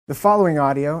The following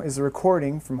audio is a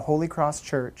recording from Holy Cross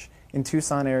Church in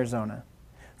Tucson, Arizona.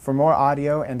 For more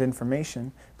audio and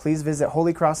information, please visit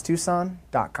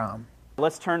holycrosstucson.com.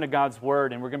 Let's turn to God's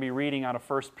Word, and we're going to be reading out of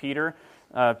 1 Peter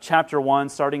chapter 1,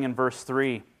 starting in verse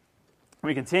 3.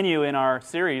 We continue in our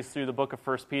series through the book of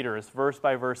 1 Peter, this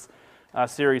verse-by-verse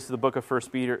series through the book of 1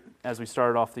 Peter as we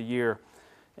started off the year.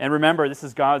 And remember, this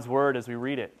is God's Word as we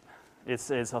read it. It's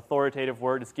His authoritative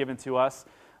Word. It's given to us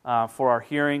for our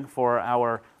hearing, for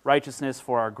our righteousness,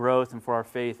 for our growth, and for our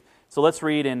faith. So let's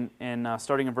read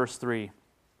starting in verse 3.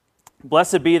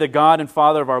 Blessed be the God and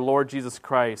Father of our Lord Jesus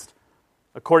Christ.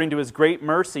 According to His great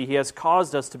mercy, He has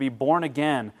caused us to be born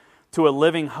again to a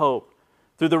living hope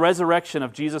through the resurrection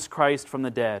of Jesus Christ from the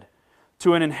dead,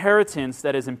 to an inheritance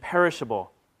that is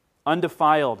imperishable,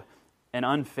 undefiled, and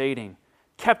unfading,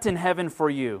 kept in heaven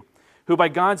for you, who by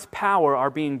God's power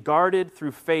are being guarded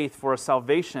through faith for a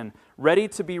salvation ready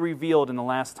to be revealed in the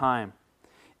last time.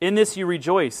 In this you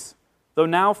rejoice, though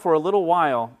now for a little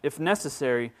while, if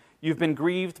necessary, you've been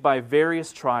grieved by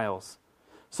various trials,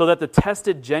 so that the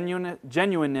tested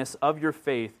genuineness of your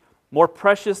faith, more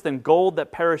precious than gold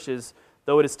that perishes,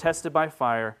 though it is tested by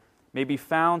fire, may be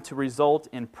found to result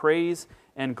in praise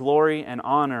and glory and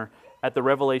honor at the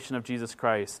revelation of Jesus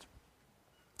Christ.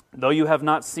 Though you have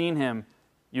not seen Him,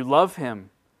 you love Him.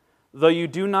 Though you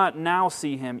do not now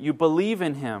see Him, you believe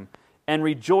in Him and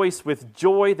rejoice with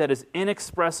joy that is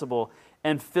inexpressible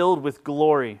and filled with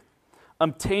glory,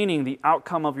 obtaining the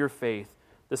outcome of your faith,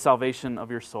 the salvation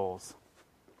of your souls.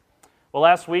 Well,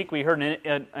 last week we heard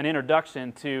an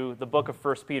introduction to the book of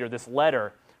 1 Peter, this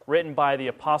letter written by the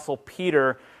Apostle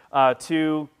Peter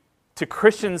to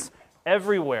Christians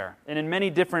everywhere and in many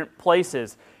different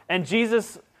places. And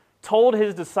Jesus told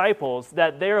His disciples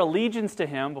that their allegiance to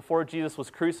Him before Jesus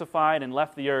was crucified and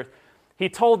left the earth, He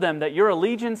told them that your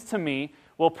allegiance to me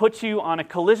will put you on a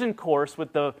collision course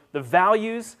with the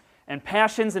values and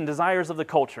passions and desires of the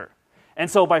culture. And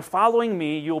so by following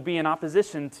me, you'll be in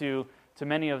opposition to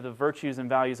many of the virtues and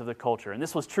values of the culture. And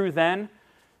this was true then,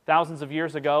 thousands of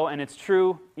years ago, and it's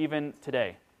true even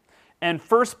today. And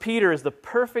 1 Peter is the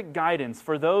perfect guidance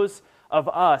for those of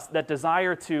us that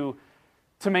desire to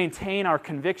maintain our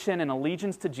conviction and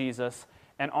allegiance to Jesus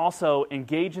and also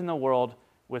engage in the world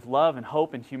with love and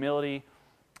hope and humility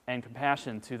and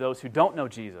compassion to those who don't know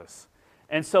Jesus.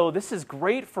 And so this is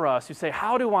great for us who say,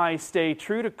 how do I stay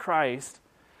true to Christ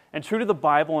and true to the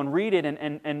Bible and read it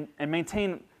and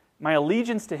maintain my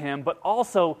allegiance to Him, but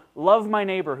also love my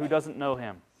neighbor who doesn't know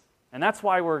Him? And that's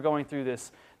why we're going through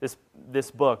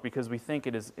this book, because we think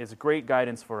it is great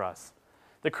guidance for us.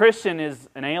 The Christian is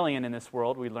an alien in this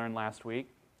world, we learned last week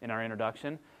in our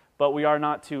introduction, but we are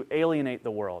not to alienate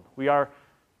the world. We are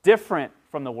different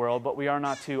from the world, but we are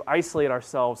not to isolate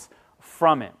ourselves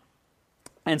from it.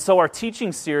 And so our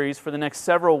teaching series for the next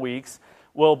several weeks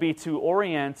will be to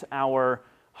orient our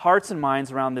hearts and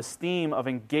minds around this theme of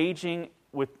engaging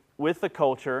with the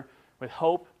culture, with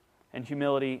hope and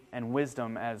humility and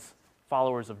wisdom as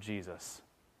followers of Jesus.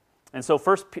 And so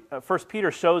First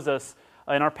Peter shows us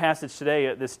in our passage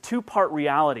today this two-part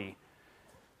reality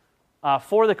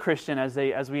for the Christian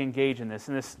as we engage in this.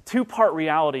 And this two-part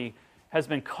reality has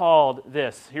been called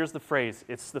this. Here's the phrase.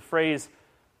 It's the phrase,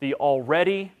 the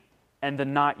already and the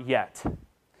not yet.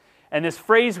 And this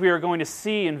phrase we are going to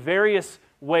see in various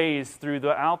ways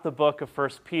throughout the book of 1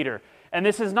 Peter. And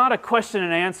this is not a question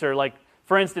and answer. Like,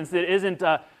 for instance, it isn't,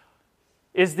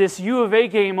 is this U of A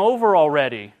game over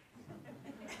already?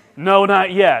 No,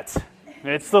 not yet.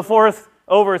 It's the fourth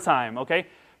overtime, okay?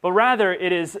 But rather,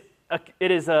 it is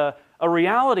a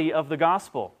reality of the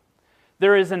gospel.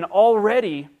 There is an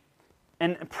already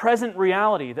and present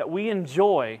reality that we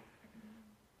enjoy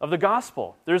of the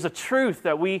gospel. There's a truth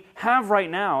that we have right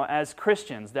now as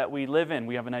Christians that we live in.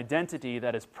 We have an identity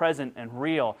that is present and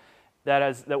real,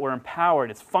 that we're empowered.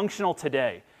 It's functional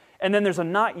today. And then there's a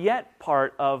not yet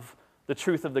part of the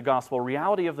truth of the gospel,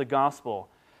 reality of the gospel,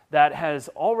 that has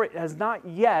not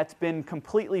yet been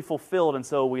completely fulfilled, and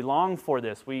so we long for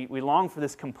this. We long for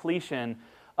this completion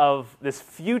of this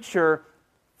future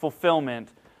fulfillment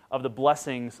of the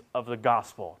blessings of the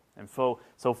gospel. And so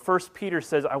 1 Peter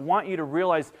says, I want you to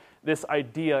realize this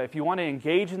idea. If you want to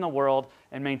engage in the world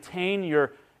and maintain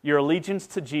your allegiance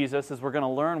to Jesus, as we're going to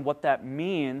learn what that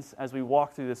means as we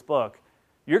walk through this book,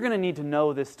 you're going to need to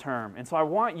know this term. And so I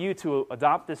want you to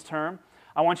adopt this term.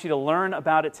 I want you to learn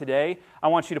about it today. I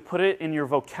want you to put it in your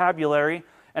vocabulary,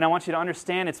 and I want you to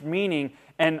understand its meaning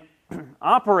and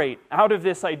operate out of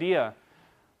this idea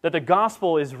that the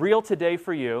gospel is real today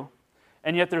for you,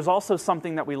 and yet there's also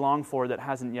something that we long for that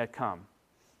hasn't yet come.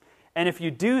 And if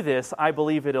you do this, I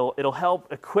believe it'll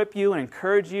help equip you and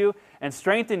encourage you and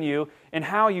strengthen you in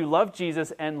how you love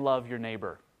Jesus and love your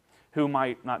neighbor, who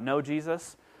might not know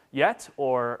Jesus yet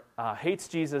or hates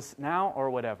Jesus now or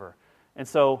whatever. And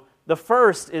so the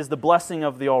first is the blessing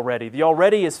of the already. The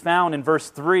already is found in verse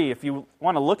 3. If you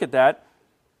want to look at that,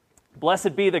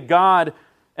 blessed be the God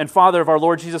and Father of our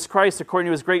Lord Jesus Christ. According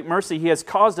to His great mercy, He has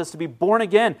caused us to be born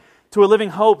again to a living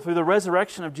hope through the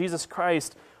resurrection of Jesus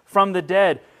Christ from the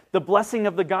dead. The blessing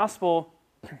of the gospel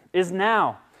is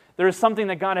now. There is something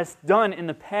that God has done in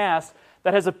the past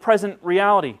that has a present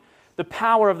reality. The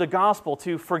power of the gospel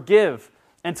to forgive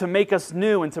and to make us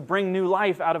new and to bring new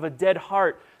life out of a dead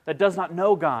heart that does not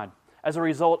know God as a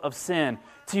result of sin.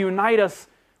 To unite us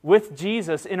with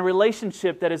Jesus in a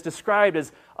relationship that is described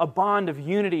as a bond of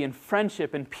unity and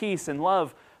friendship and peace and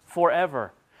love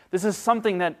forever. This is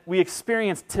something that we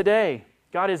experience today.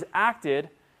 God has acted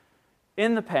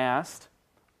in the past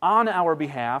on our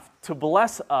behalf to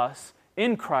bless us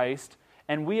in Christ,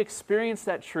 and we experience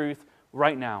that truth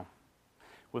right now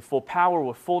with full power,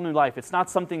 with full new life. It's not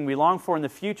something we long for in the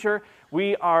future.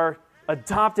 We are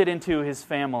adopted into His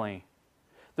family.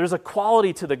 There's a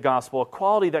quality to the gospel, a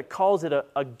quality that calls it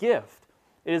a gift.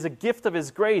 It is a gift of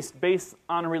His grace based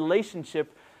on a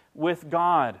relationship with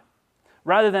God,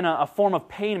 rather than a form of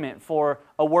payment for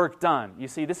a work done. You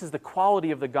see, this is the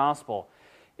quality of the gospel.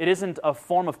 It isn't a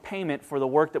form of payment for the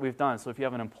work that we've done. So if you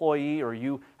have an employee or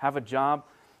you have a job,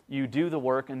 you do the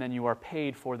work and then you are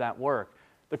paid for that work.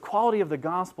 The quality of the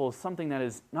gospel is something that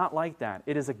is not like that.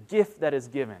 It is a gift that is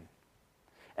given.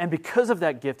 And because of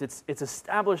that gift, it's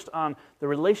established on the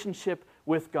relationship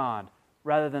with God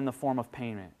rather than the form of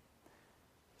payment.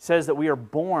 It says that we are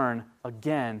born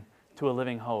again to a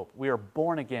living hope. We are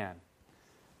born again.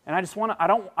 And I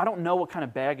don't know what kind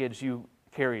of baggage you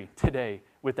carry today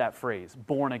with that phrase,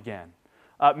 born again.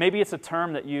 Maybe it's a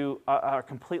term that you are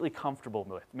completely comfortable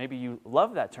with. Maybe you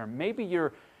love that term. Maybe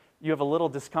you have a little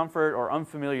discomfort or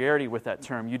unfamiliarity with that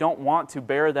term. You don't want to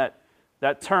bear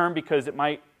that term because it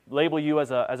might label you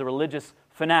as a religious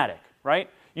fanatic, right?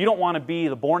 You don't want to be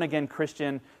the born-again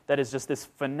Christian that is just this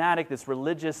fanatic, this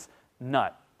religious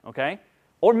nut, okay?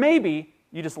 Or maybe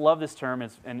you just love this term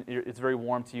and it's very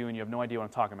warm to you and you have no idea what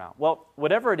I'm talking about. Well,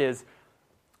 whatever it is,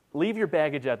 leave your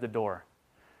baggage at the door.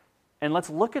 And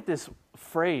let's look at this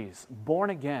phrase,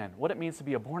 born again, what it means to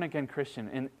be a born-again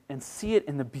Christian, and see it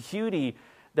in the beauty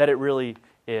that it really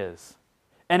is.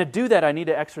 And to do that, I need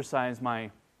to exercise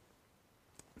my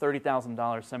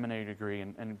 $30,000 seminary degree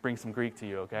and bring some Greek to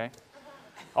you, okay?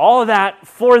 All of that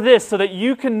for this, so that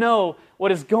you can know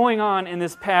what is going on in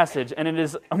this passage. And it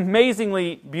is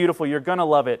amazingly beautiful. You're going to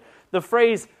love it. The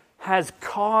phrase, has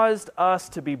caused us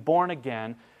to be born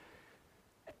again,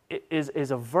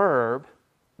 is a verb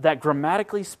that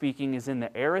grammatically speaking is in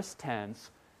the aorist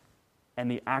tense and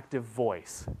the active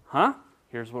voice.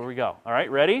 Here's where we go. All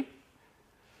right, ready?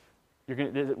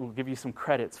 We'll give you some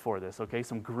credits for this, okay?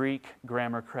 Some Greek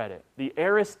grammar credit. The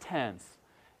aorist tense,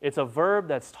 it's a verb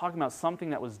that's talking about something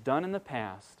that was done in the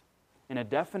past in a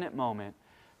definite moment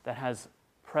that has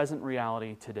present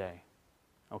reality today,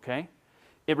 okay?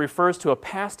 It refers to a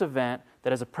past event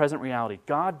that has a present reality.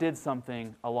 God did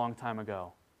something a long time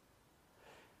ago.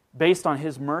 Based on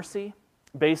His mercy,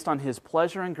 based on His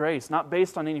pleasure and grace, not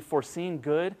based on any foreseen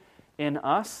good in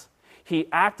us. He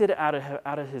acted out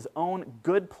of His own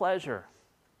good pleasure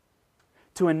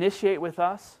to initiate with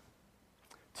us,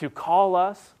 to call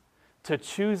us, to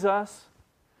choose us,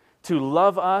 to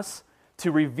love us,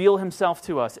 to reveal Himself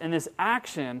to us. And this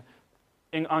action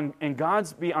on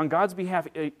God's behalf,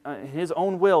 in His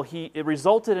own will, it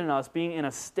resulted in us being in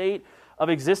a state of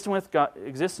existence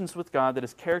with God that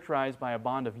is characterized by a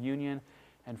bond of union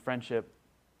and friendship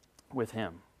with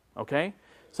Him. Okay?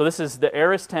 So this is the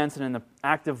aorist tense and in the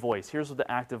active voice. Here's what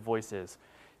the active voice is.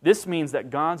 This means that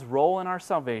God's role in our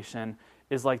salvation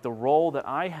is like the role that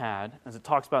I had, as it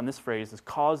talks about in this phrase, has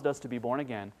caused us to be born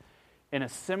again, in a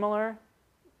similar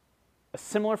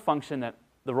function that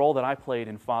the role that I played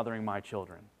in fathering my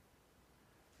children.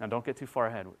 Now don't get too far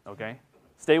ahead, okay?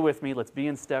 Stay with me. Let's be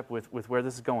in step with where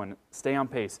this is going. Stay on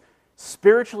pace.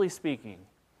 Spiritually speaking,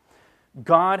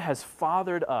 God has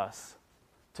fathered us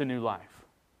to new life.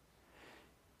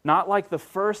 Not like the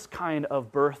first kind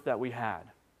of birth that we had.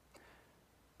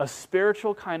 A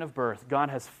spiritual kind of birth. God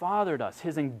has fathered us.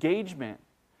 His engagement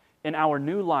in our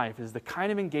new life is the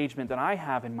kind of engagement that I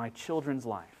have in my children's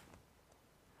life.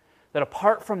 That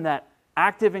apart from that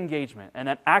active engagement and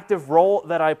that active role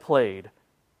that I played,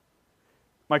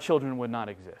 my children would not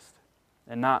exist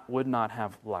and would not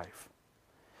have life.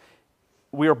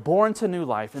 We are born to new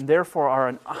life, and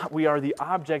therefore we are the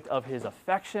object of His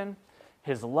affection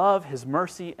His love, His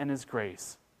mercy, and His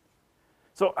grace.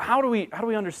 So how do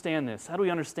we understand this? How do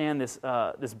we understand this,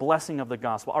 this blessing of the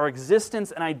gospel? Our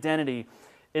existence and identity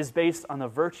is based on the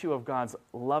virtue of God's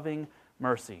loving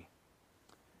mercy.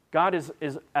 God is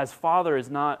as Father is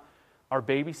not our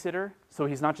babysitter, so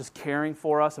He's not just caring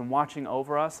for us and watching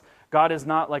over us. God is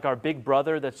not like our big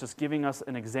brother that's just giving us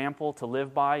an example to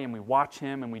live by and we watch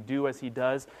Him and we do as He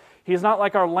does. He is not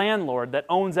like our landlord that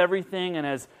owns everything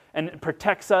and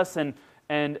protects us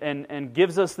and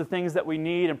gives us the things that we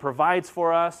need and provides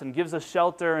for us and gives us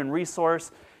shelter and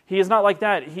resource. He is not like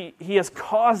that. He has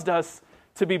caused us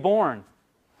to be born.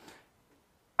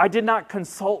 I did not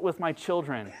consult with my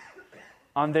children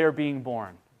on their being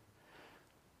born.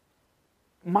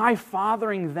 My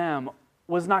fathering them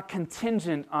was not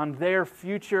contingent on their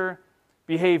future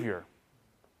behavior.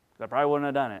 I probably wouldn't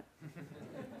have done it.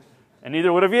 And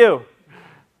neither would have you.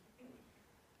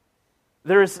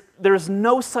 There's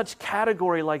no such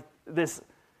category like this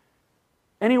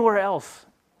anywhere else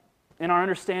in our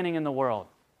understanding in the world.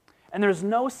 And there's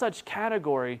no such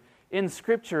category in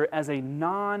Scripture as a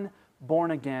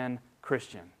non-born-again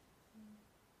Christian.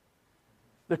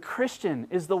 The Christian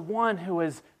is the one who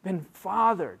has been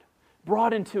fathered,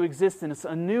 brought into existence,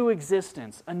 a new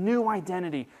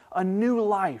identity, a new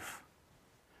life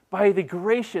by the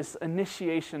gracious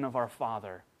initiation of our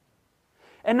Father.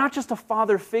 And not just a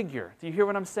father figure. Do you hear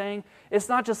what I'm saying? It's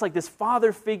not just like this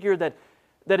father figure that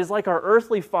is like our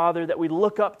earthly father that we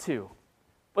look up to,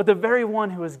 but the very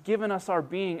one who has given us our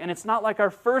being. And it's not like our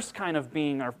first kind of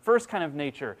being, our first kind of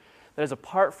nature that is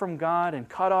apart from God and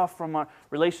cut off from our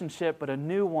relationship, but a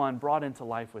new one brought into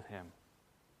life with Him.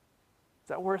 Is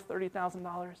that worth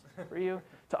 $30,000 for you?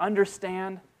 To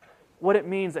understand what it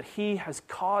means that He has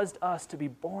caused us to be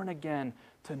born again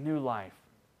to new life.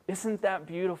 Isn't that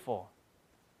beautiful?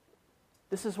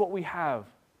 This is what we have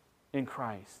in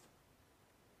Christ.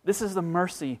 This is the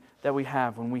mercy that we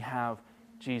have when we have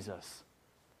Jesus.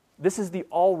 This is the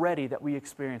already that we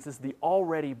experience. This is the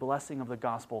already blessing of the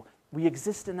gospel. We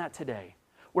exist in that today.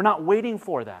 We're not waiting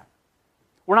for that.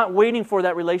 We're not waiting for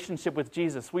that relationship with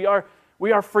Jesus. We are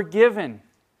forgiven.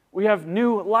 We have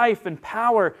new life and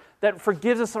power that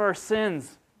forgives us of our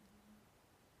sins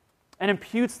and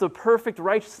imputes the perfect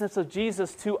righteousness of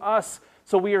Jesus to us,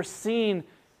 so we are seen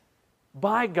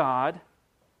by God,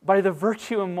 by the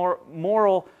virtue and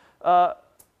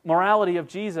morality of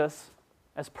Jesus,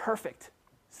 as perfect,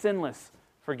 sinless,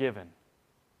 forgiven.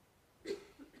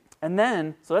 And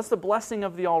then, so that's the blessing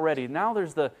of the already. Now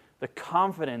there's the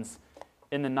confidence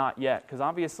in the not yet, because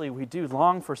obviously we do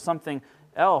long for something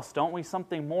else, don't we?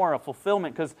 Something more, a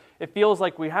fulfillment, because it feels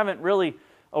like we haven't really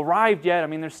arrived yet. I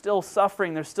mean, there's still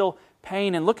suffering, there's still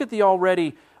pain. And look at the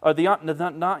already, or the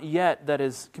not yet that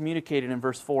is communicated in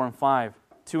verse 4 and 5.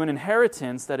 To an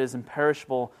inheritance that is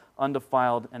imperishable,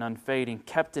 undefiled, and unfading,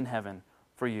 kept in heaven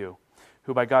for you,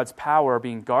 who by God's power are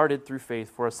being guarded through faith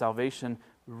for a salvation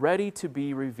ready to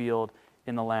be revealed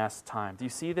in the last time. Do you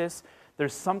see this?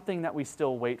 There's something that we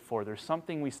still wait for. There's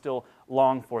something we still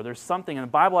long for. There's something, and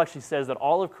the Bible actually says that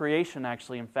all of creation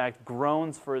actually, in fact,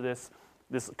 groans for this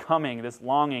coming, this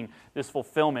longing, this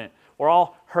fulfillment. We're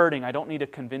all hurting. I don't need to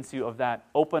convince you of that.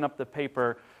 Open up the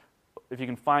paper, if you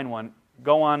can find one.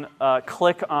 Go on,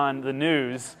 click on the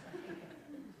news,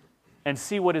 and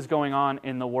see what is going on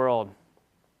in the world.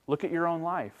 Look at your own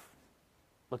life.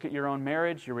 Look at your own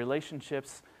marriage, your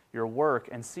relationships, your work,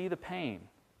 and see the pain.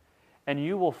 And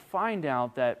you will find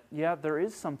out that, yeah, there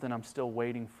is something I'm still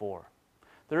waiting for.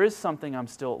 There is something I'm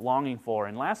still longing for.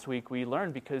 And last week we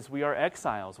learned because we are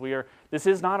exiles. This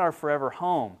is not our forever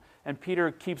home. And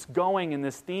Peter keeps going in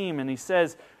this theme, and he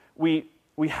says, we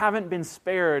haven't been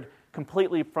spared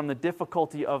completely from the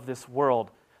difficulty of this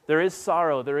world. There is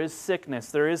sorrow, there is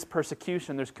sickness, there is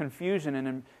persecution, there's confusion, and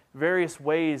in various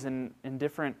ways and in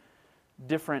different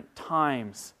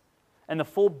times. And the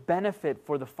full benefit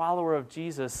for the follower of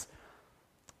Jesus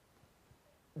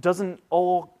doesn't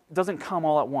come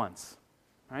all at once,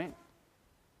 right?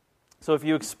 So if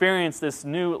you experience this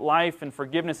new life and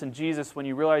forgiveness in Jesus when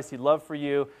you realize He loved for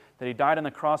you, that He died on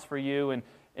the cross for you, and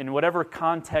in whatever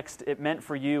context it meant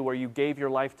for you where you gave your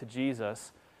life to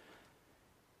Jesus,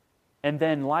 and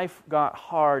then life got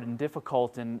hard and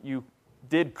difficult and you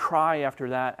did cry after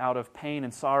that out of pain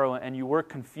and sorrow, and you were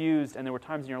confused, and there were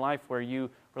times in your life where you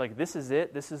were like, this is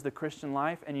it, this is the Christian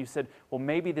life, and you said, well,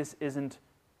 maybe this isn't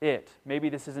it. Maybe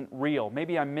this isn't real.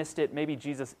 Maybe I missed it. Maybe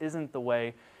Jesus isn't the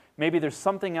way. Maybe there's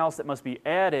something else that must be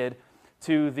added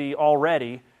to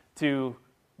to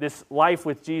this life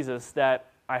with Jesus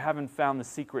that I haven't found the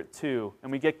secret to.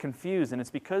 And we get confused, and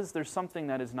it's because there's something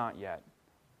that is not yet.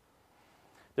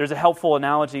 There's a helpful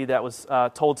analogy that was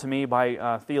told to me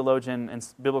by theologian and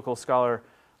biblical scholar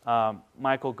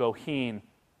Michael Goheen.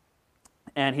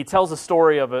 And he tells a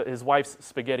story of his wife's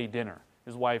spaghetti dinner.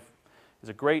 His wife is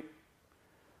a great...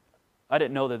 I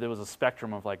didn't know that there was a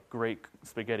spectrum of like great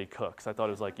spaghetti cooks. I thought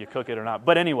it was like you cook it or not.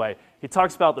 But anyway, he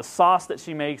talks about the sauce that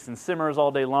she makes and simmers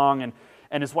all day long,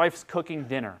 and his wife's cooking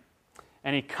dinner.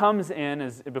 And he comes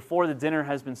in before the dinner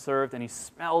has been served, and he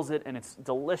smells it, and it's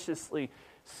deliciously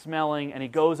smelling, and he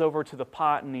goes over to the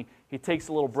pot, and he takes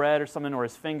a little bread or something, or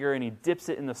his finger, and he dips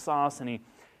it in the sauce, and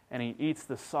he eats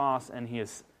the sauce, and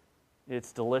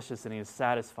it's delicious, and he is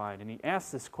satisfied. And he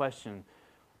asks this question,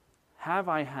 Have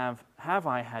I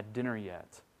had dinner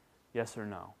yet? Yes or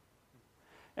no?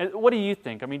 And what do you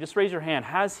think? I mean, just raise your hand.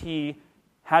 Has he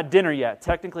had dinner yet?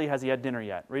 Technically, has he had dinner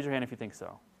yet? Raise your hand if you think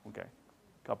so. Okay,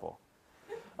 couple.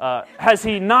 Has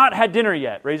he not had dinner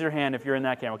yet? Raise your hand if you're in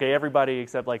that camp. Okay, everybody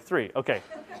except like 3. Okay,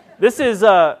 this is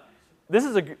a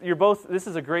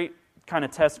great kind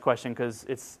of test question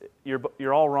because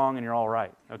you're all wrong and you're all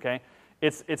right. Okay,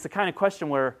 it's the kind of question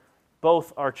where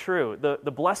both are true.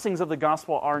 The blessings of the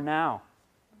gospel are now.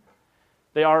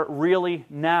 They are really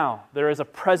now. There is a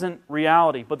present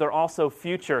reality, but they're also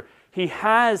future. He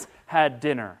has had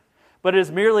dinner, but it is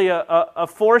merely a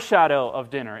foreshadow of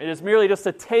dinner. It is merely just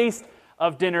a taste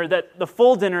of dinner, that the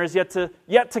full dinner is yet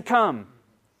to come.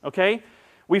 Okay?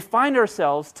 We find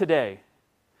ourselves today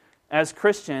as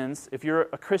Christians. If you're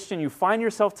a Christian, you find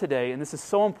yourself today, and this is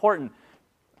so important.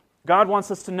 God wants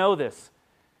us to know this.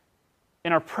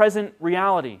 In our present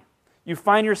reality, you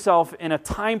find yourself in a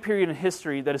time period in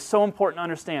history that is so important to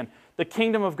understand. The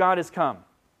kingdom of God has come.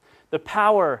 The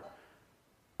power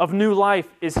of new life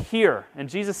is here. And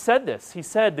Jesus said this. He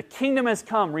said, the kingdom has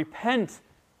come. Repent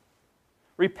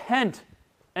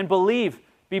and believe.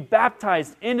 Be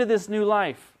baptized into this new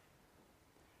life.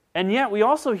 And yet we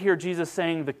also hear Jesus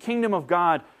saying the kingdom of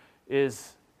God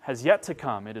has yet to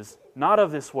come. It is not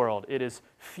of this world. It is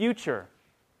future.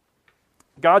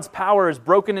 God's power is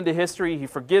broken into history. He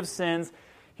forgives sins.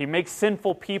 He makes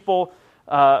sinful people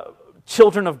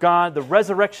children of God. The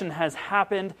resurrection has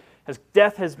happened.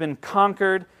 Death has been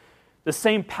conquered. The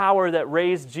same power that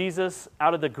raised Jesus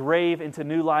out of the grave into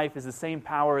new life is the same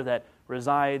power that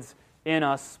resides in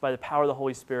us by the power of the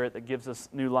Holy Spirit that gives us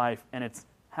new life. And it's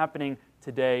happening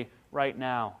today, right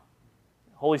now.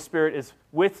 The Holy Spirit is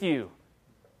with you.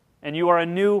 And you are a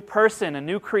new person, a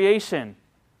new creation.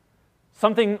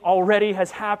 Something already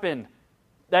has happened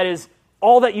that is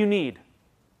all that you need.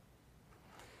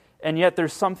 And yet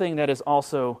there's something that is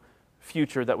also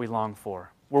future that we long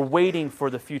for. We're waiting for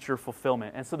the future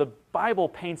fulfillment. And so the Bible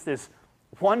paints this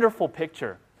wonderful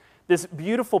picture, this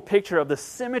beautiful picture of the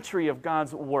symmetry of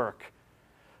God's work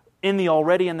in the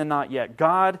already and the not yet.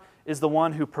 God is the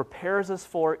one who prepares us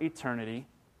for eternity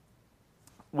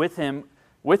with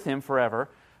Him forever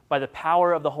by the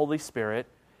power of the Holy Spirit.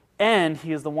 And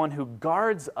He is the one who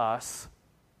guards us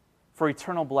for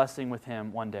eternal blessing with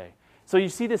Him one day. So you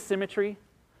see this symmetry?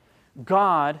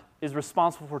 God is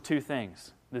responsible for 2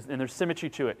 things, and there's symmetry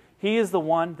to it. He is the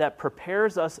one that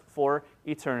prepares us for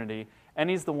eternity, and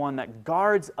He's the one that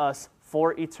guards us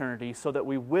for eternity so that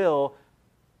we will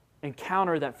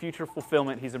encounter that future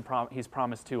fulfillment He's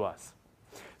promised to us.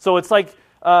 So it's like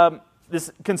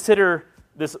consider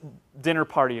this dinner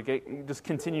party, okay? Just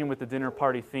continuing with the dinner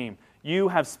party theme. You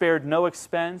have spared no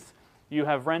expense. You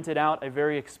have rented out a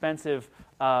very expensive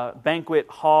banquet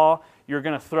hall. You're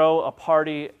going to throw a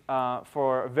party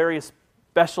for a very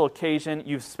special occasion.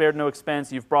 You've spared no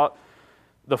expense. You've brought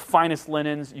the finest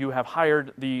linens. You have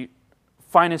hired the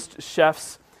finest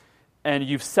chefs. And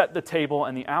you've set the table,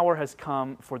 and the hour has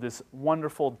come for this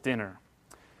wonderful dinner.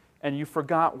 And you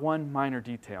forgot one minor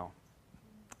detail.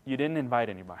 You didn't invite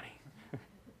anybody.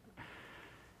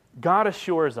 God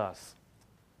assures us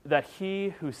that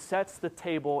He who sets the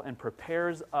table and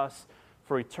prepares us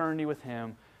for eternity with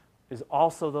Him is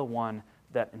also the one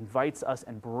that invites us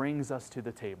and brings us to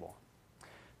the table.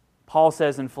 Paul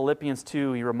says in Philippians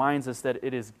 2, he reminds us that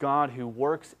it is God who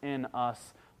works in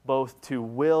us both to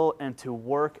will and to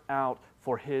work out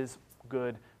for His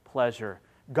good pleasure.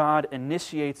 God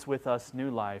initiates with us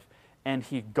new life, and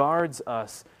He guards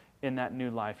us in that new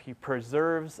life. He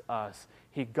preserves us,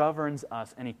 He governs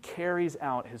us, and He carries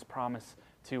out His promise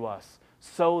to us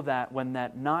so that when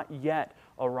that not yet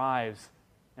arrives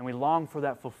and we long for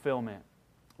that fulfillment,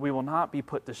 we will not be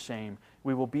put to shame.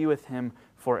 We will be with Him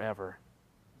forever.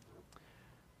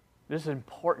 This is an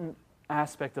important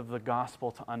aspect of the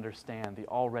gospel to understand, the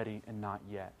already and not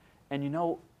yet. And you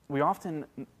know, we often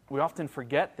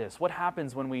forget this. What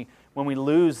happens when we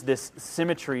lose this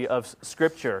symmetry of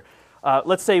Scripture?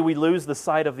 Let's say we lose the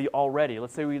sight of the already.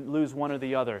 Let's say we lose one or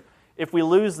the other. If we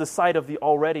lose the sight of the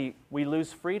already, we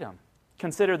lose freedom.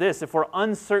 Consider this. If we're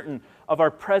uncertain of our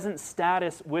present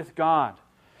status with God,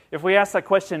 if we ask that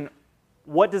question,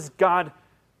 what does God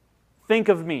think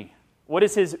of me? What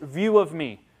is His view of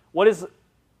me? What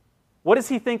does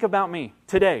He think about me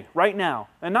today, right now?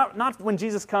 And not when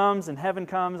Jesus comes and heaven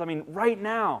comes. I mean, right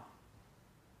now.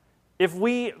 If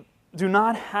we do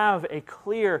not have a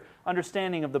clear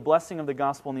understanding of the blessing of the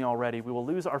gospel in the already, we will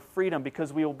lose our freedom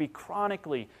because we will be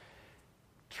chronically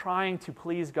trying to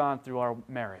please God through our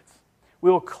merits. We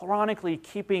will chronically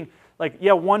keeping,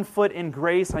 one foot in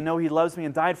grace. I know He loves me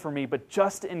and died for me, but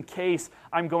just in case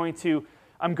I'm going to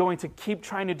keep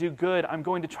trying to do good. I'm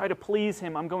going to try to please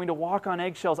Him. I'm going to walk on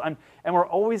eggshells. And we're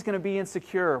always going to be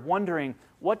insecure, wondering,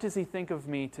 what does He think of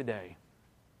me today?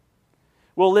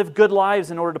 We'll live good lives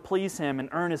in order to please Him and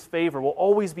earn His favor. We'll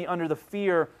always be under the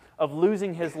fear of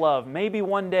losing His love. Maybe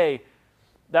one day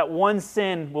that one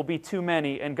sin will be too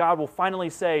many, and God will finally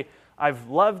say, I've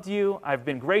loved you, I've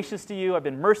been gracious to you, I've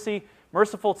been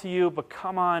merciful to you, but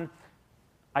come on,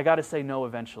 I got to say no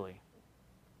eventually.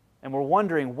 And we're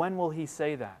wondering, when will He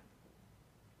say that?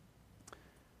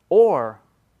 Or,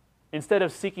 instead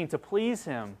of seeking to please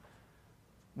Him,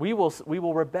 we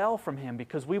will rebel from Him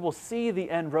because we will see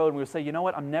the end road and we will say, you know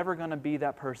what, I'm never going to be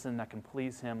that person that can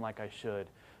please Him like I should.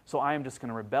 So I am just going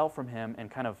to rebel from Him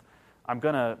and I'm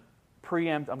going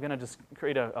to just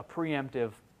create a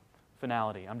preemptive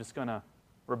finality. I'm just going to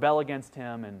rebel against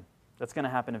Him, and that's going to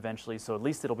happen eventually, so at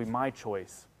least it'll be my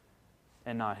choice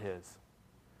and not His.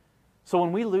 So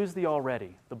when we lose the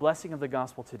already, the blessing of the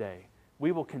gospel today,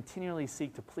 we will continually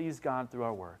seek to please God through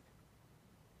our work,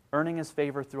 earning His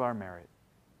favor through our merit,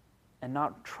 and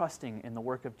not trusting in the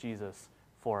work of Jesus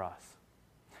for us.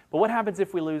 But what happens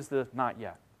if we lose the not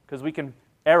yet? Because we can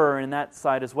error in that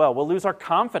side as well. We'll lose our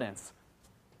confidence.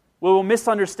 We will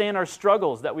misunderstand our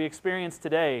struggles that we experience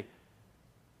today.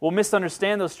 We'll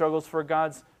misunderstand those struggles for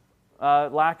God's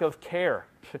lack of care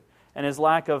and His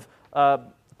lack of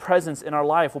presence in our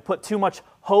life. We'll put too much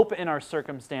hope in our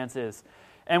circumstances,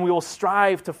 and we will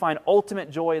strive to find ultimate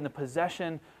joy in the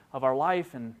possession of our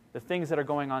life and the things that are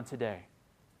going on today.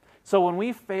 So when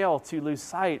we fail to lose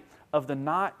sight of the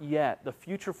not yet, the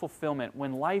future fulfillment,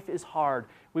 when life is hard,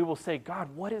 we will say,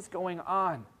 God, what is going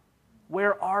on?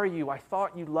 Where are you? I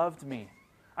thought you loved me.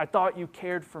 I thought you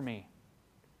cared for me.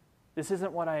 This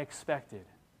isn't what I expected.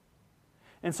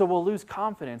 And so we'll lose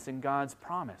confidence in God's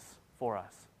promise for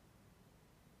us.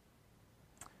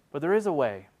 But there is a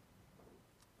way.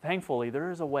 Thankfully,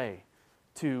 there is a way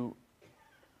to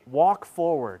walk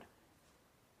forward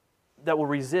that will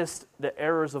resist the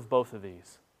errors of both of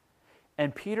these.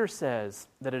 And Peter says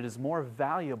that it is more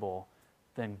valuable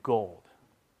than gold.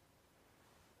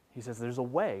 He says there's a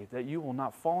way that you will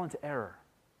not fall into error,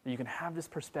 that you can have this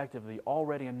perspective of the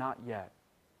already and not yet.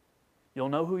 You'll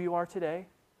know who you are today,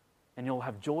 and you'll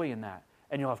have joy in that,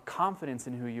 and you'll have confidence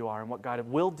in who you are and what God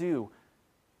will do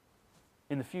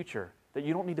in the future, that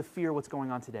you don't need to fear what's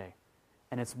going on today.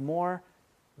 And it's more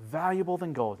valuable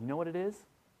than gold. You know what it is?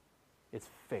 It's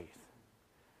faith.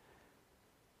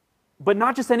 But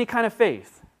not just any kind of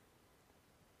faith.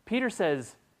 Peter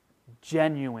says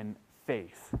genuine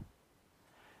faith.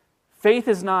 Faith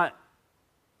is not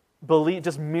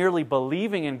just merely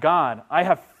believing in God. I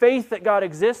have faith that God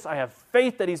exists. I have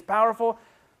faith that He's powerful.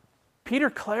 Peter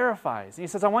clarifies. He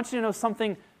says, I want you to know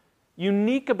something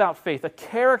unique about faith, a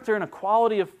character and a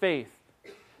quality of faith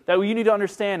that you need to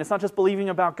understand. It's not just believing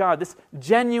about God. This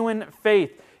genuine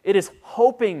faith, it is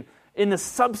hoping in the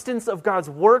substance of God's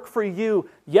work for you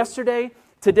yesterday,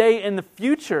 today, and the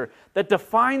future that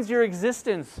defines your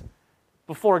existence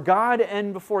before God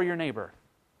and before your neighbor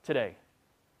today.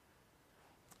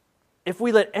 If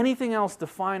we let anything else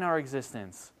define our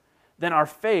existence, then our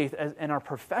faith and our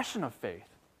profession of faith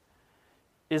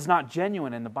is not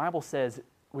genuine, and the Bible says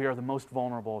we are the most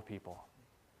vulnerable of people.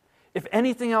 If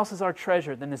anything else is our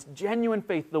treasure, then this genuine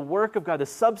faith, the work of God, the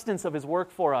substance of His work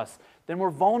for us, then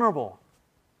we're vulnerable.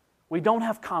 We don't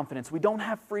have confidence. We don't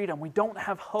have freedom. We don't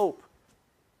have hope.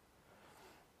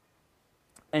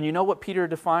 And you know what Peter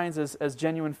defines as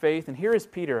genuine faith? And here is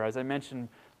Peter, as I mentioned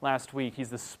last week. He's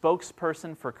the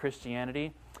spokesperson for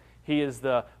Christianity. He is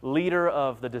the leader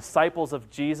of the disciples of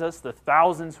Jesus, the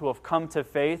thousands who have come to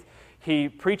faith. He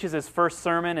preaches his first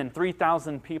sermon, and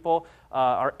 3,000 people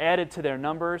are added to their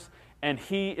numbers. And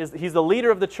he's the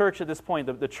leader of the church at this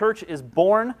point. The church is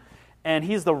born, and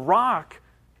he's the rock.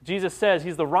 Jesus says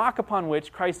he's the rock upon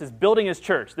which Christ is building His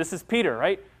church. This is Peter,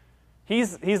 right?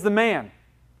 He's the man.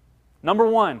 Number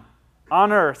one,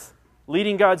 on earth,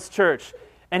 leading God's church.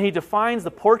 And he defines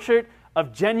the portrait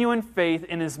of genuine faith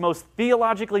in his most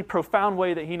theologically profound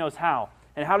way that he knows how.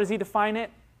 And how does he define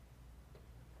it?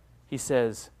 He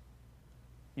says,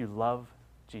 you love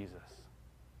Jesus.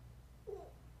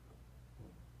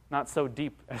 Not so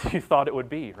deep as you thought it would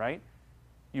be, right?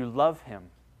 You love him.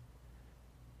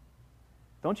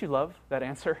 Don't you love that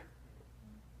answer?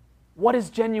 What is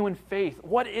genuine faith?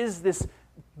 What is this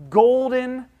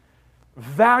golden,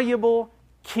 valuable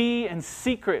key and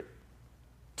secret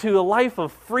to a life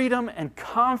of freedom and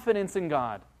confidence in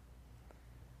God?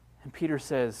 And Peter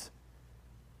says,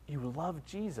 you love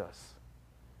Jesus.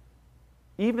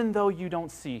 Even though you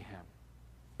don't see him.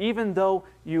 Even though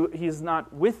he is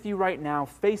not with you right now,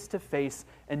 face to face,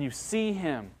 and you see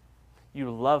him, you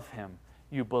love him,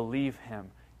 you believe him,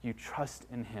 you trust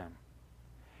in him.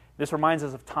 This reminds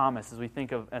us of Thomas as we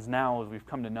think of, as we've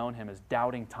come to know him as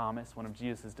Doubting Thomas, one of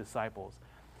Jesus' disciples.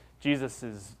 Jesus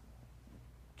is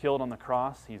killed on the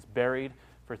cross. He's buried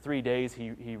for 3 days.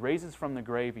 He raises from the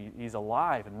grave. He's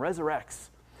alive and resurrects.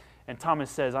 And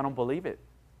Thomas says, I don't believe it.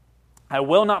 I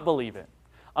will not believe it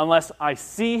unless I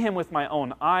see him with my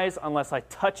own eyes, unless I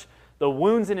touch the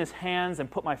wounds in his hands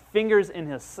and put my fingers in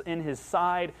his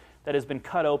side that has been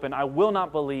cut open. I will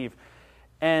not believe.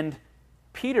 And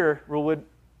Peter would,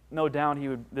 no doubt,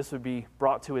 this would be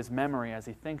brought to his memory as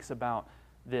he thinks about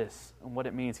this and what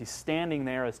it means. He's standing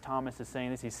there as Thomas is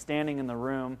saying this. He's standing in the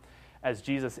room as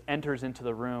Jesus enters into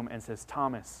the room and says,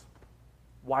 Thomas,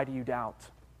 why do you doubt?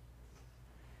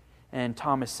 And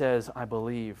Thomas says, I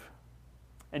believe.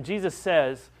 And Jesus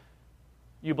says,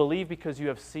 you believe because you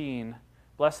have seen.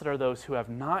 Blessed are those who have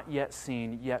not yet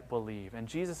seen, yet believe. And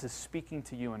Jesus is speaking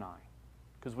to you and I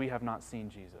because we have not seen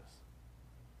Jesus.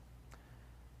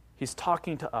 He's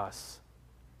talking to us.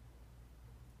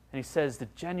 And he says the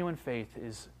genuine faith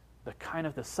is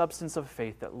the substance of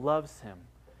faith that loves him,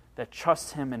 that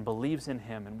trusts him and believes in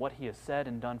him and what he has said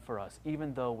and done for us,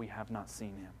 even though we have not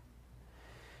seen him.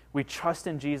 We trust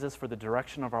in Jesus for the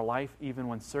direction of our life, even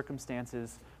when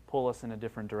circumstances pull us in a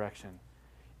different direction.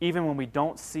 Even when we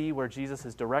don't see where Jesus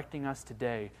is directing us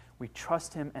today, we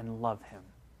trust him and love him.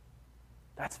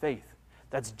 That's faith.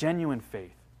 That's genuine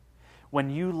faith. When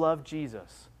you love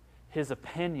Jesus, his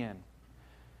opinion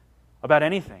about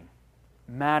anything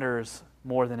matters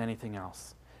more than anything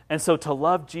else. And so to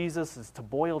love Jesus is to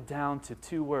boil down to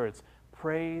 2 words,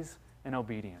 praise and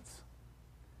obedience.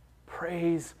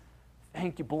 Praise,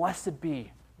 thank you, blessed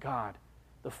be God,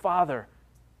 the Father,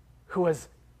 who has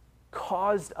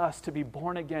caused us to be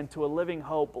born again to a living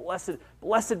hope.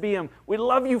 Blessed be him. We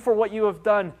love you for what you have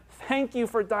done. Thank you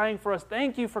for dying for us.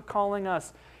 Thank you for calling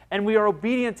us. And we are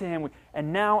obedient to him.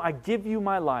 And now I give you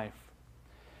my life.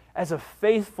 As a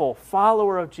faithful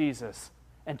follower of Jesus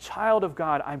and child of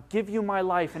God, I give you my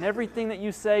life. And everything that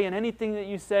you say and anything that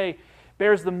you say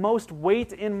bears the most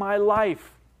weight in my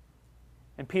life.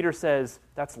 And Peter says,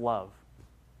 that's love.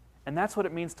 And that's what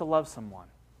it means to love someone.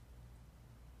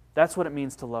 That's what it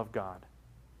means to love God.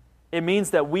 It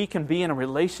means that we can be in a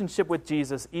relationship with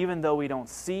Jesus even though we don't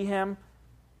see him.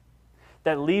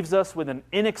 That leaves us with an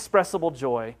inexpressible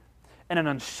joy and an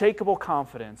unshakable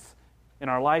confidence in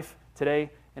our life today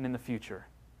and in the future.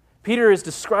 Peter is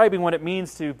describing what it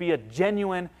means to be a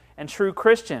genuine and true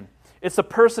Christian. It's a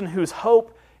person whose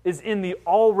hope is in the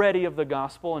already of the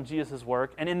gospel and Jesus'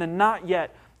 work and in the not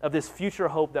yet of this future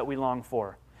hope that we long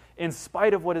for, in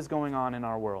spite of what is going on in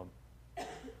our world.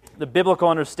 The biblical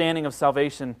understanding of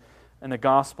salvation and the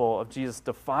gospel of Jesus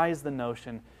defies the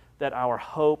notion that our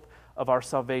hope of our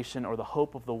salvation or the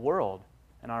hope of the world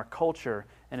and our culture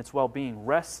and its well-being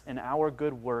rests in our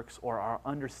good works or our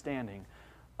understanding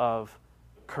of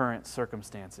current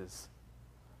circumstances.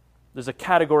 There's a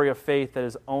category of faith that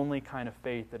is only kind of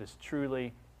faith that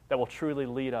will truly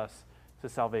lead us to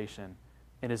salvation.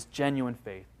 It is genuine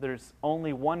faith. There's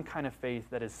only one kind of faith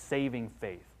that is saving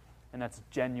faith, and that's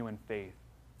genuine faith.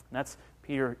 And that's,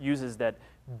 Peter uses that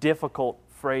difficult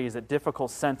phrase, that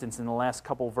difficult sentence in the last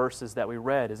couple verses that we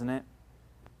read, isn't it?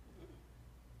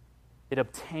 It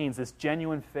obtains this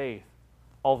genuine faith,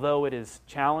 although it is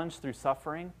challenged through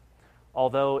suffering,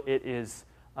 although it is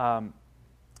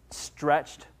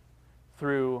stretched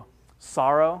through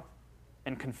sorrow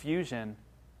and confusion,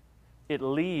 it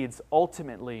leads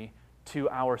ultimately to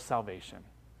our salvation.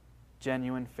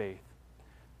 Genuine faith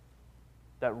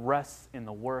that rests in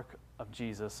the work of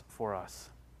Jesus for us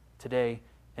today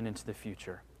and into the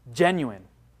future. Genuine.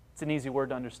 It's an easy word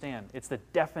to understand. It's the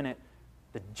definite,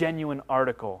 the genuine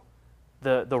article,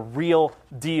 the real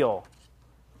deal.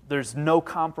 There's no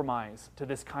compromise to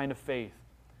this kind of faith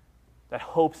that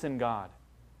hopes in God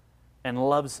and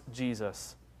loves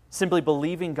Jesus. Simply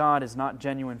believing God is not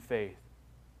genuine faith.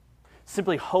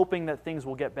 simply hoping that things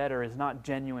will get better is not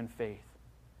genuine faith.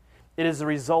 It is the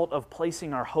result of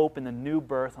placing our hope in the new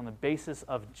birth on the basis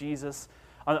of Jesus'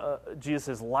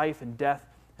 life and death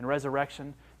and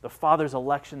resurrection, the Father's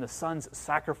election, the Son's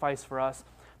sacrifice for us,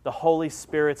 the Holy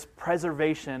Spirit's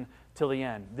preservation till the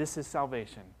end. This is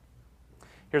salvation.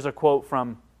 Here's a quote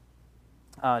from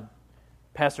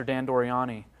Pastor Dan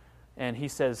Doriani, and he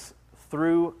says,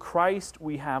 "Through Christ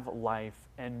we have life,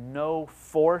 and no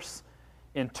force,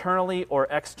 internally or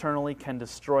externally, can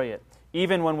destroy it.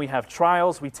 Even when we have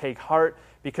trials, we take heart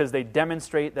because they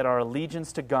demonstrate that our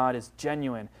allegiance to God is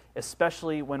genuine,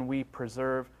 especially when we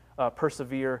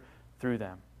persevere through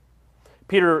them."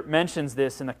 Peter mentions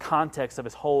this in the context of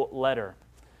his whole letter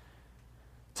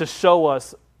to show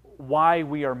us why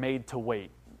we are made to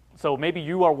wait. So maybe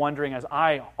you are wondering, as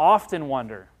I often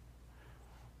wonder,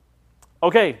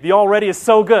 okay, the already is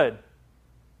so good.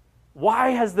 Why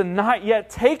has the not yet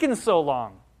taken so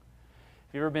long?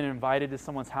 Have you ever been invited to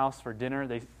someone's house for dinner?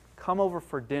 They come over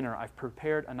for dinner. I've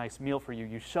prepared a nice meal for you.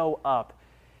 You show up,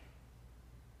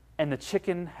 and the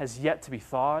chicken has yet to be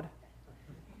thawed.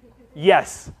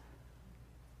 Yes.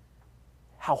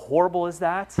 How horrible is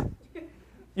that?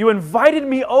 You invited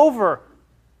me over.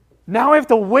 Now I have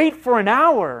to wait for an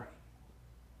hour.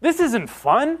 This isn't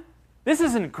fun. This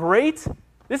isn't great.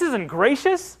 This isn't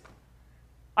gracious.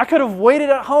 I could have waited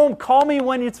at home. Call me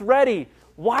when it's ready.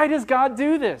 Why does God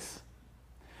do this?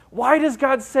 Why does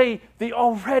God say the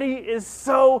already is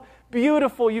so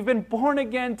beautiful? You've been born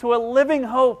again to a living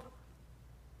hope.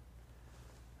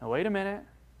 Now wait a minute.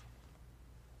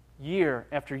 Year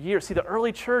after year. See, the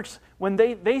early church, when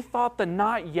they thought the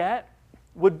not yet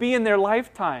would be in their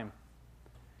lifetime.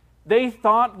 They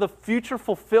thought the future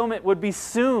fulfillment would be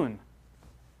soon.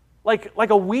 Like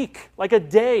a week, like a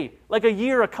day, like a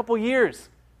year, a couple years.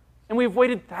 And we've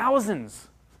waited thousands.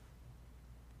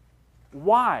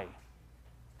 Why?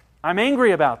 I'm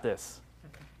angry about this.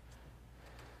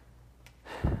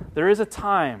 There is a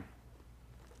time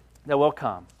that will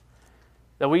come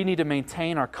that we need to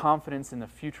maintain our confidence in the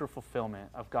future fulfillment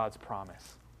of God's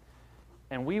promise.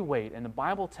 And we wait, and the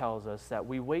Bible tells us that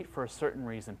we wait for a certain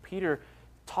reason. Peter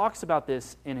talks about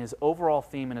this in his overall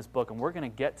theme in his book, and we're going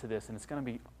to get to this, and it's going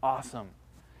to be awesome.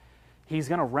 He's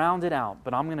going to round it out,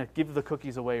 but I'm going to give the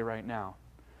cookies away right now.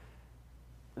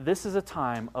 This is a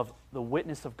time of the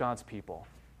witness of God's people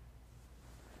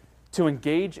to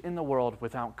engage in the world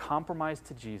without compromise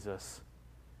to Jesus,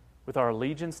 with our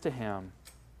allegiance to Him.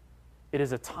 It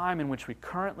is a time in which we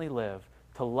currently live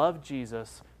to love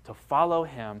Jesus, to follow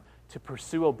Him, to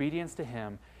pursue obedience to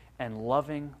Him, and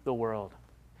loving the world,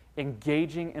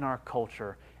 engaging in our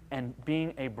culture, and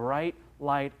being a bright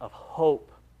light of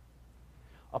hope.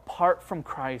 Apart from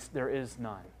Christ, there is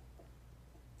none.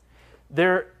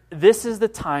 This is the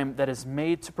time that is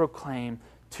made to proclaim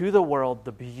to the world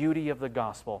the beauty of the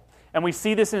gospel. And we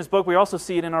see this in his book. We also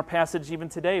see it in our passage even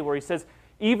today, where he says,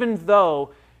 even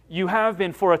though you have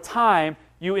been for a time,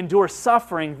 you endure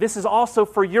suffering, this is also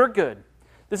for your good.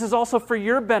 This is also for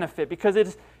your benefit, because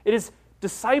it is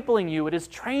discipling you, it is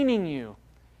training you,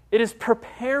 it is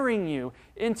preparing you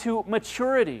into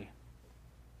maturity.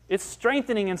 It's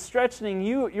strengthening and stretching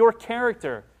your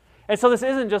character. And so this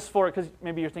isn't just for, because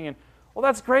maybe you're thinking, well,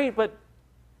 that's great, but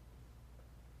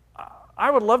I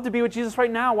would love to be with Jesus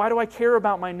right now. Why do I care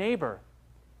about my neighbor?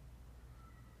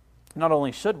 Not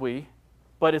only should we,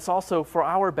 but it's also for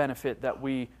our benefit that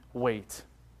we wait,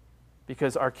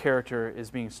 because our character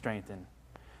is being strengthened.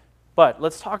 But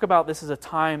let's talk about this as a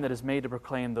time that is made to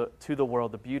proclaim to the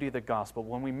world the beauty of the gospel.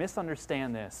 When we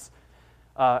misunderstand this,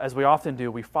 as we often do,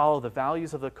 we follow the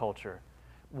values of the culture.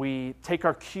 We take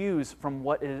our cues from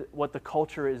what the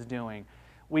culture is doing.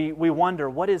 We wonder,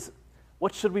 what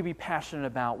should we be passionate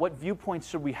about? What viewpoints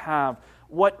should we have?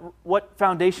 What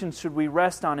foundations should we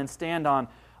rest on and stand on?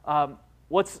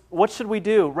 What should we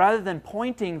do? Rather than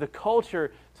pointing the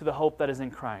culture to the hope that is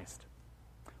in Christ.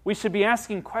 We should be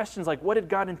asking questions like, what did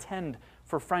God intend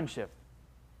for friendship?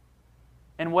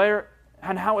 And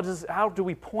how do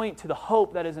we point to the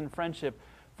hope that is in friendship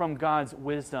from God's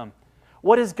wisdom?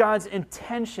 What is God's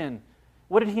intention?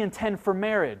 What did He intend for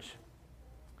marriage?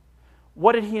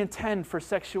 What did He intend for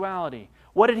sexuality?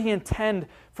 What did He intend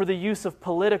for the use of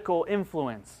political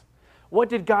influence? What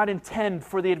did God intend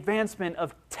for the advancement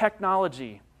of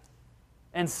technology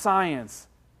and science?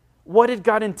 What did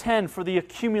God intend for the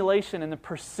accumulation and the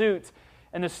pursuit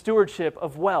and the stewardship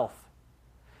of wealth?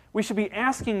 We should be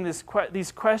asking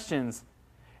these questions,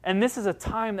 and this is a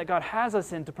time that God has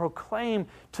us in to proclaim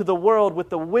to the world with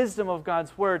the wisdom of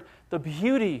God's Word the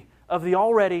beauty of the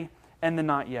already and the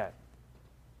not yet.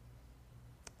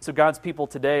 So God's people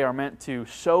today are meant to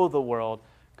show the world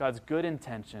God's good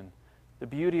intention the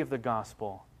beauty of the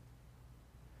gospel,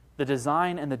 the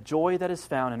design and the joy that is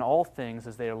found in all things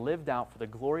as they are lived out for the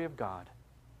glory of God,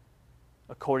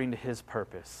 according to His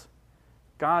purpose.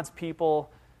 God's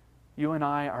people, you and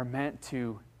I, are meant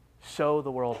to show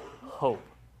the world hope.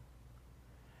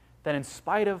 That in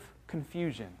spite of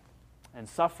confusion and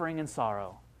suffering and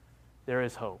sorrow, there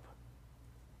is hope.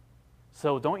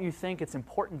 So don't you think it's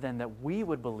important then that we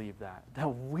would believe that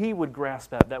we would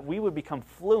grasp that we would become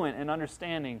fluent in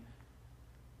understanding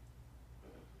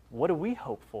what do we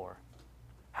hope for?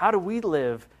 How do we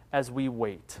live as we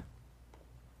wait?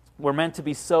 We're meant to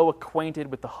be so acquainted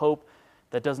with the hope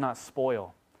that does not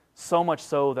spoil, so much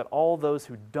so that all those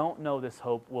who don't know this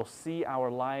hope will see our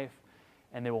life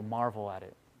and they will marvel at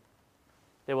it.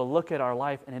 They will look at our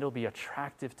life and it'll be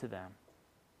attractive to them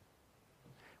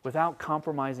without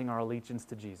compromising our allegiance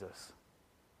to Jesus.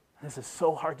 This is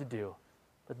so hard to do,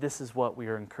 but this is what we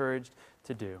are encouraged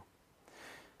to do.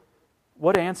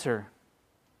 What answer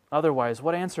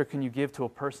can you give to a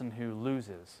person who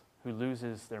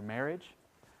loses their marriage,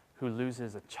 who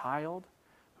loses a child,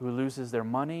 who loses their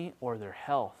money or their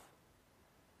health?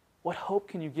 What hope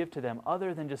can you give to them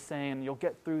other than just saying, you'll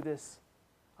get through this,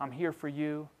 I'm here for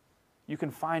you, you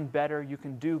can find better, you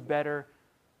can do better,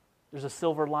 there's a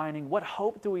silver lining? What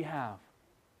hope do we have?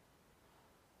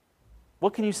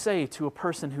 What can you say to a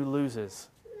person who loses?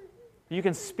 You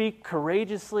can speak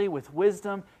courageously with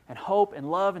wisdom and hope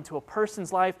and love into a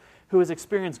person's life who has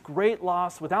experienced great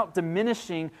loss without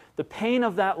diminishing the pain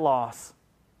of that loss,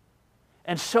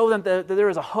 and show them that there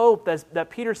is a hope that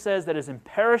Peter says that is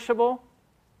imperishable,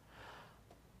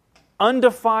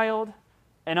 undefiled,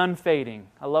 and unfading.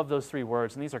 I love those three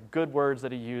words, and these are good words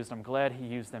that he used. I'm glad he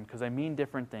used them because they mean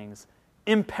different things.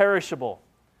 Imperishable.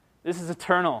 This is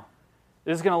eternal.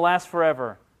 This is going to last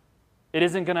forever.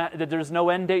 There's no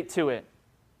end date to it.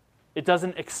 It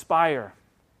doesn't expire.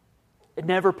 It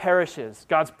never perishes.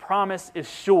 God's promise is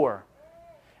sure.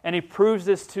 And He proves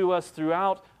this to us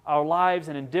throughout our lives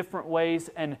and in different ways,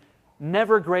 and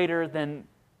never greater than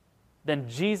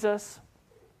Jesus,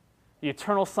 the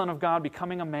eternal Son of God,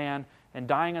 becoming a man and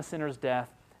dying a sinner's death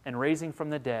and raising from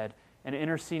the dead and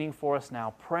interceding for us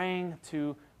now, praying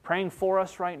for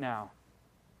us right now.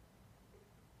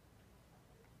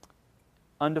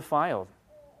 Undefiled.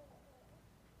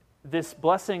 This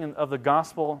blessing of the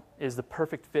gospel is the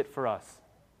perfect fit for us.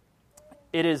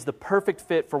 It is the perfect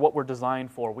fit for what we're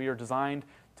designed for. We are designed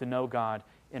to know God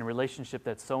in a relationship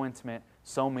that's so intimate,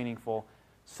 so meaningful,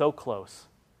 so close.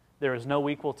 There is no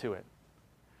equal to it.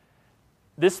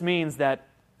 This means that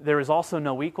there is also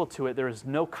no equal to it. There is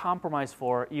no compromise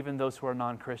for even those who are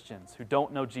non-Christians, who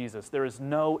don't know Jesus. There is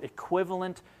no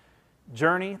equivalent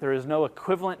journey. There is no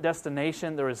equivalent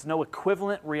destination. There is no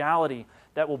equivalent reality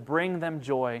that will bring them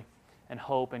joy and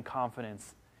hope and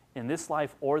confidence in this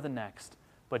life or the next,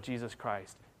 but Jesus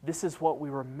Christ. This is what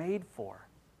we were made for.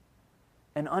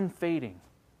 And unfading.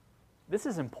 This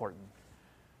is important.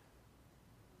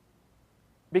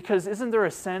 Because isn't there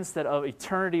a sense that of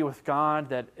eternity with God,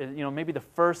 that maybe the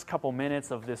first couple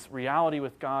minutes of this reality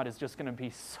with God is just going to be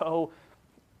so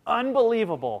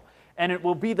unbelievable, and it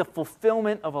will be the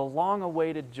fulfillment of a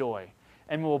long-awaited joy,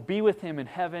 and we will be with Him in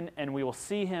heaven, and we will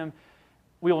see Him,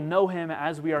 we will know Him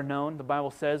as we are known. The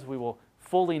Bible says we will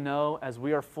fully know as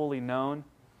we are fully known,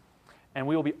 and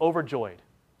we will be overjoyed.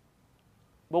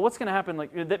 Well, what's going to happen?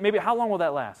 Maybe how long will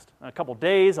that last? A couple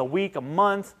days, a week, a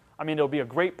month? I mean, it'll be a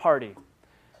great party.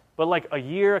 But like a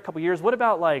year, a couple years, what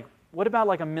about like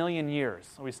a million years?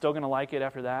 Are we still going to like it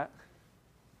after that?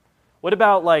 What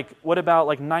about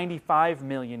like 95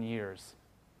 million years?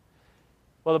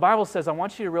 Well, the Bible says, I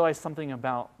want you to realize something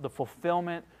about the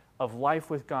fulfillment of life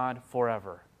with God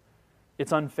forever.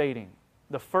 It's unfading.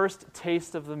 The first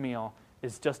taste of the meal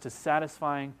is just as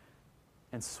satisfying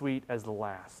and sweet as the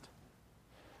last.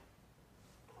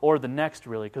 Or the next,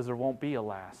 really, because there won't be a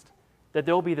last. That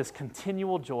there will be this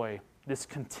continual joy, this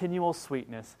continual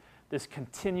sweetness, this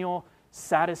continual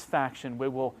satisfaction. We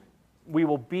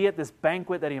will be at this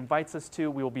banquet that He invites us to.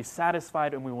 We will be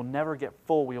satisfied, and we will never get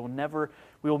full. We will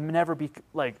never be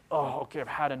like, oh, okay, I've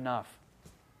had enough.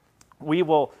 We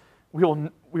will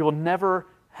never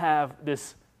have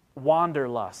this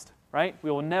wanderlust, right? We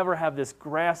will never have this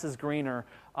grass is greener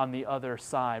on the other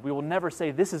side. We will never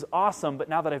say, this is awesome, but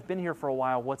now that I've been here for a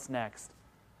while, what's next?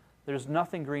 There's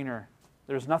nothing greener.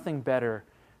 There's nothing better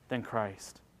than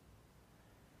Christ.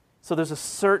 So there's a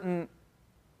certain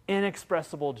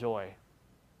inexpressible joy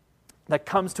that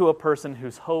comes to a person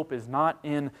whose hope is not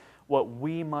in what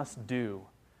we must do,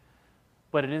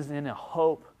 but it is in a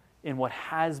hope in what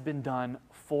has been done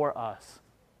for us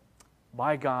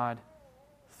by God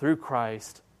through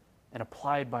Christ and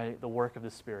applied by the work of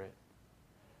the Spirit.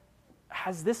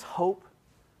 has this hope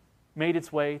made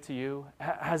its way to you?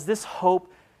 Has this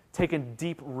hope taken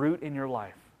deep root in your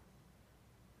life?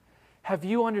 Have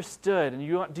you understood, and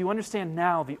do you understand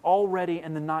now the already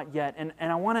and the not yet? And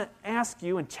I want to ask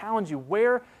you and challenge you,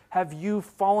 where have you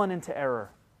fallen into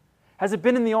error? Has it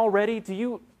been in the already?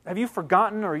 Have you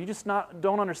forgotten, or you just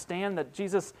don't understand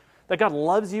that God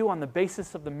loves you on the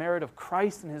basis of the merit of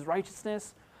Christ and His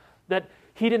righteousness? That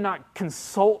He did not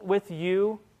consult with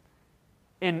you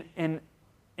in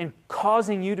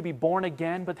causing you to be born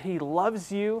again, but He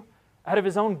loves you out of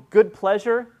His own good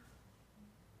pleasure?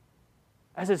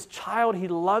 As His child, He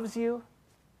loves you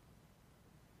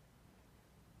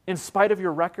in spite of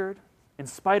your record, in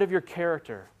spite of your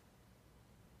character.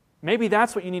 Maybe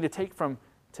that's what you need to take from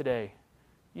today.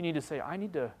 You need to say, I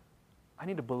need to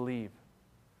believe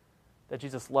that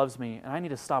Jesus loves me, and I need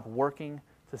to stop working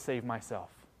to save myself,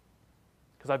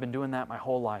 because I've been doing that my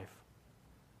whole life,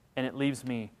 and it leaves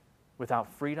me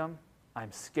without freedom.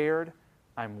 I'm scared.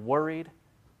 I'm worried.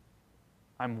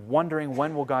 I'm wondering,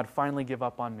 when will God finally give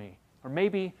up on me? Or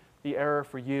maybe the error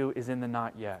for you is in the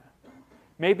not yet.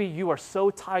 Maybe you are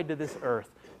so tied to this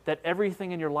earth that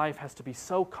everything in your life has to be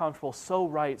so comfortable, so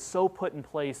right, so put in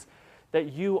place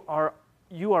that you are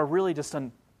really just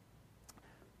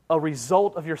a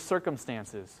result of your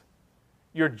circumstances.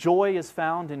 Your joy is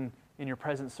found in your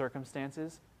present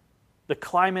circumstances. The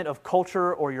climate of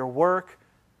culture or your work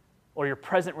or your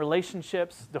present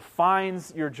relationships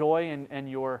defines your joy and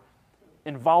your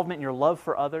involvement and your love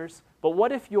for others. But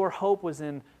what if your hope was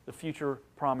in the future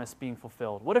promise being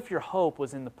fulfilled? What if your hope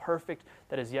was in the perfect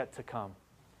that is yet to come?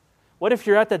 What if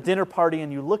you're at that dinner party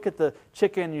and you look at the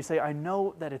chicken and you say, I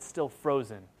know that it's still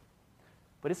frozen,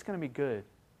 but it's going to be good,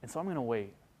 and so I'm going to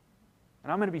wait,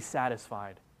 and I'm going to be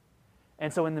satisfied.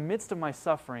 And so in the midst of my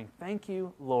suffering, thank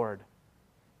you, Lord,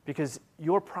 because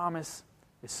your promise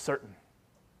is certain.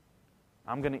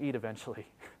 I'm going to eat eventually,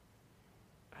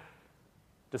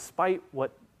 despite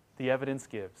what the evidence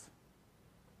gives.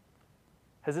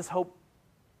 Has this hope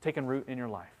taken root in your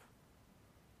life?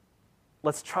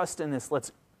 Let's trust in this.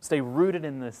 Let's stay rooted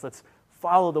in this. Let's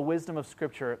follow the wisdom of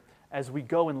Scripture as we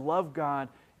go and love God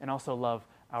and also love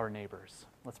our neighbors.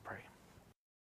 Let's pray.